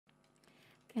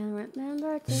Can't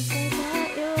remember to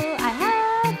forget you. I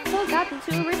have forgotten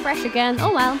to refresh again.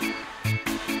 Oh well.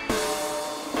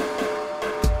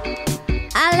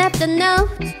 I left a note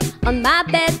on my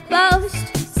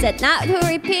bedpost, said not to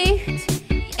repeat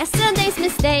yesterday's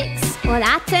mistakes. What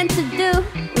I tend to do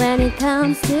when it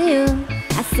comes to you,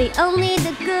 I see only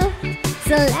the good.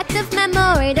 Selective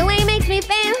memory, the way it makes me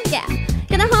feel. Yeah,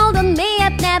 got a hold on me.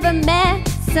 I've never met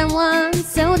someone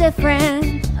so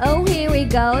different. Oh, here we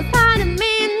go. It's part of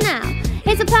me now.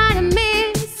 It's a part of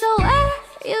me. So where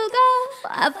you go,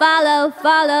 I follow,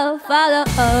 follow, follow.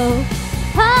 Oh,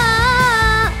 oh,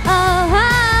 oh,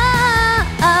 oh,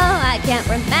 oh. I can't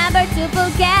remember to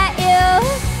forget you.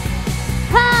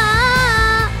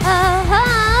 Oh, oh,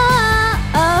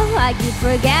 oh, oh. I keep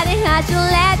forgetting I should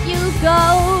let you go.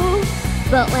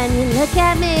 But when you look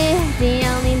at me, the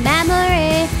only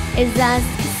memory is us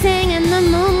kissing in the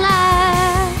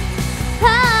moonlight. Oh,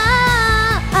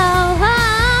 oh,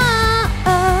 oh,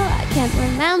 oh. I can't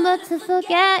remember to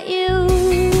forget you.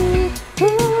 Ooh,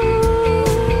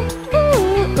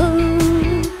 ooh,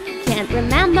 ooh. Can't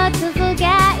remember to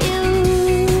forget you.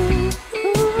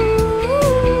 Ooh,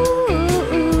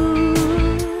 ooh.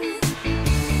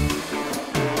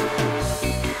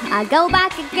 I go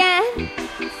back again.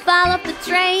 Fall off the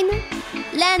train,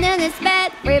 land in his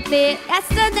bed, repeat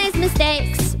yesterday's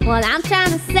mistakes. What I'm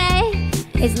trying to say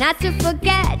is not to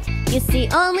forget. You see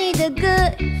only the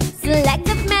good.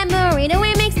 Selective memory, the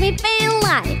way it makes me feel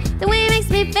like, the way it makes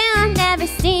me feel I've never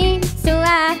seen. So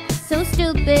act so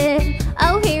stupid.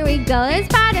 Oh, here we go. It's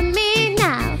part of me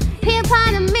now. Here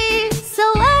part of me. So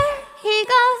where he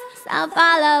goes, I'll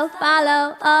follow,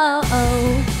 follow. Oh,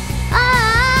 oh, oh.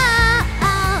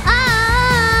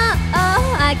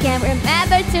 I can't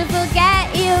remember to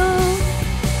forget you.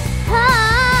 Oh,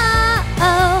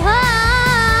 oh,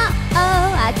 oh,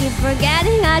 oh. I keep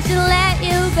forgetting I should let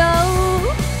you go.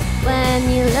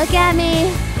 When you look at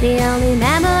me, the only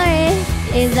memory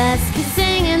is us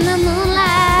kissing in the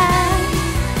moonlight.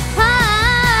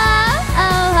 Oh,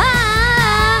 oh,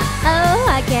 oh, oh.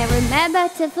 I can't remember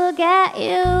to forget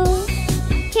you.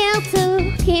 Kill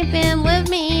to keep him with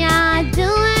me. I'd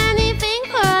do anything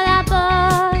for that boy.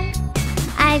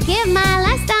 I give my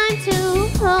last time to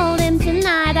hold him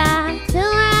tonight. I'd do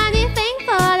anything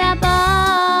for that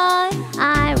boy.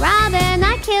 I rob and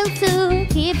I kill to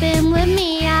keep him with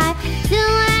me. I'd do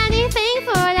anything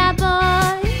for that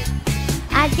boy.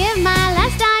 I'd give my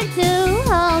last time to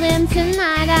hold him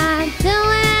tonight. I'd do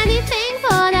anything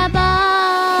for that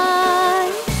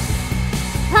boy.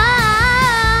 Oh,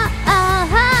 oh,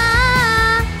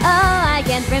 oh, oh. I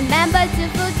can't remember to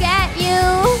forget you.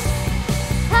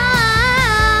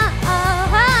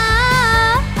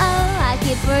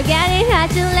 Forgetting how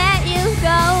to let you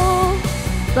go.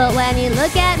 But when you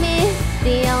look at me,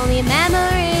 the only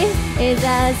memory is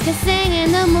us kissing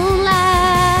in the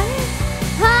moonlight.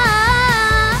 Oh,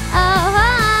 oh,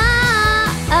 oh,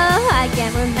 oh. I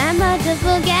can't remember to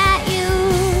forget you.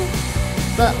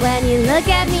 But when you look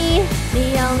at me,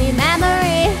 the only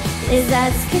memory is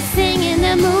us kissing in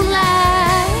the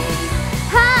moonlight.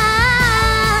 Oh,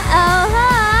 oh,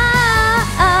 oh,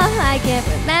 oh. I can't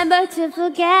remember to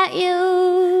forget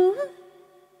you.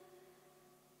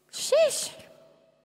 Sheesh.